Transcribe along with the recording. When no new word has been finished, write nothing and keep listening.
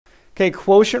Okay,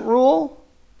 quotient rule.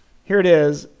 Here it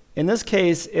is. In this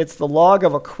case, it's the log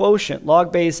of a quotient.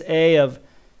 Log base A of,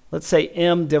 let's say,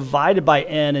 m divided by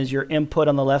n is your input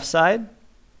on the left side.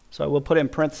 So I will put it in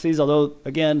parentheses, although,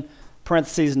 again,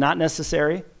 parentheses not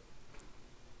necessary.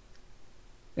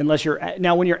 Unless you're,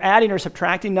 now when you're adding or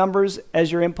subtracting numbers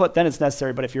as your input, then it's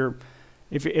necessary. But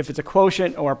if it's a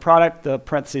quotient or a product, the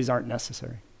parentheses aren't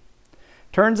necessary.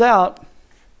 Turns out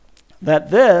that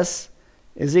this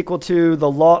is equal to the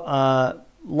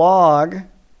log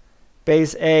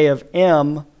base A of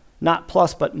m, not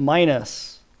plus but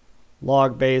minus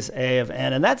log base A of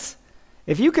n. And that's,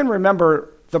 if you can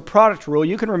remember the product rule,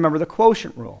 you can remember the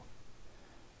quotient rule.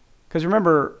 Because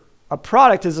remember, a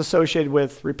product is associated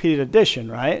with repeated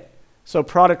addition, right? So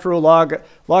product rule, log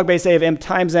base A of m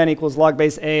times n equals log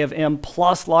base A of m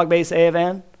plus log base A of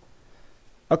n.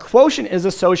 A quotient is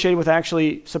associated with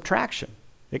actually subtraction.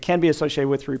 It can be associated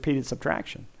with repeated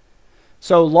subtraction.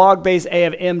 So log base A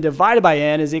of m divided by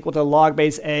n is equal to log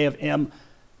base A of m.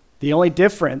 The only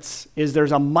difference is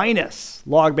there's a minus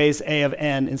log base A of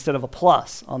n instead of a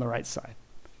plus on the right side.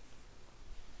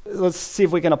 Let's see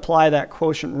if we can apply that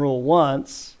quotient rule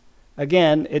once.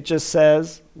 Again, it just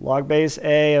says log base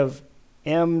A of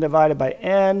m divided by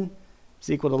n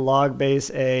is equal to log base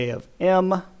A of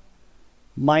m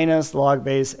minus log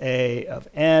base A of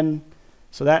n.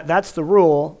 So that's the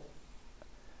rule.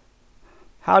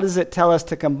 How does it tell us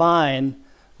to combine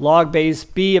log base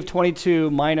b of 22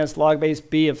 minus log base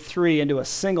b of 3 into a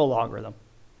single logarithm?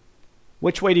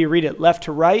 Which way do you read it, left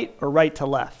to right or right to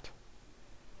left?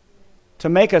 To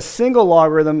make a single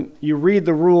logarithm, you read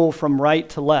the rule from right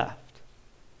to left.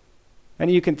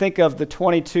 And you can think of the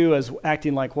 22 as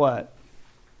acting like what?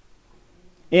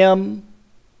 M,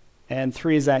 and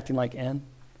 3 is acting like n.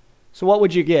 So what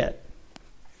would you get?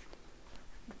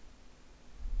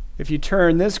 If you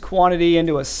turn this quantity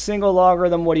into a single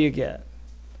logarithm, what do you get?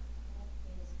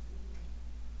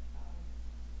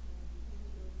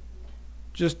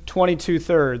 Just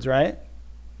 22/3, right?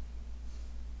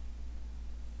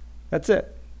 That's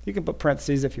it. You can put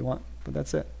parentheses if you want, but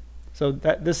that's it. So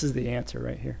this is the answer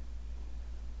right here.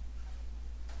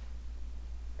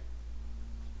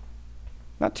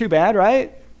 Not too bad,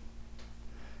 right?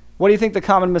 What do you think the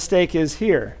common mistake is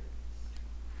here?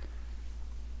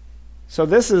 So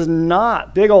this is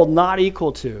not, big old not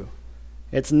equal to.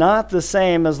 It's not the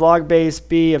same as log base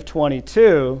b of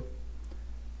 22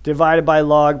 divided by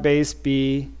log base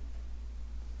b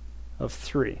of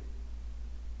 3.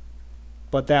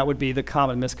 But that would be the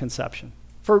common misconception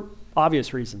for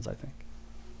obvious reasons, I think.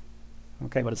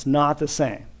 Okay, but it's not the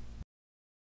same.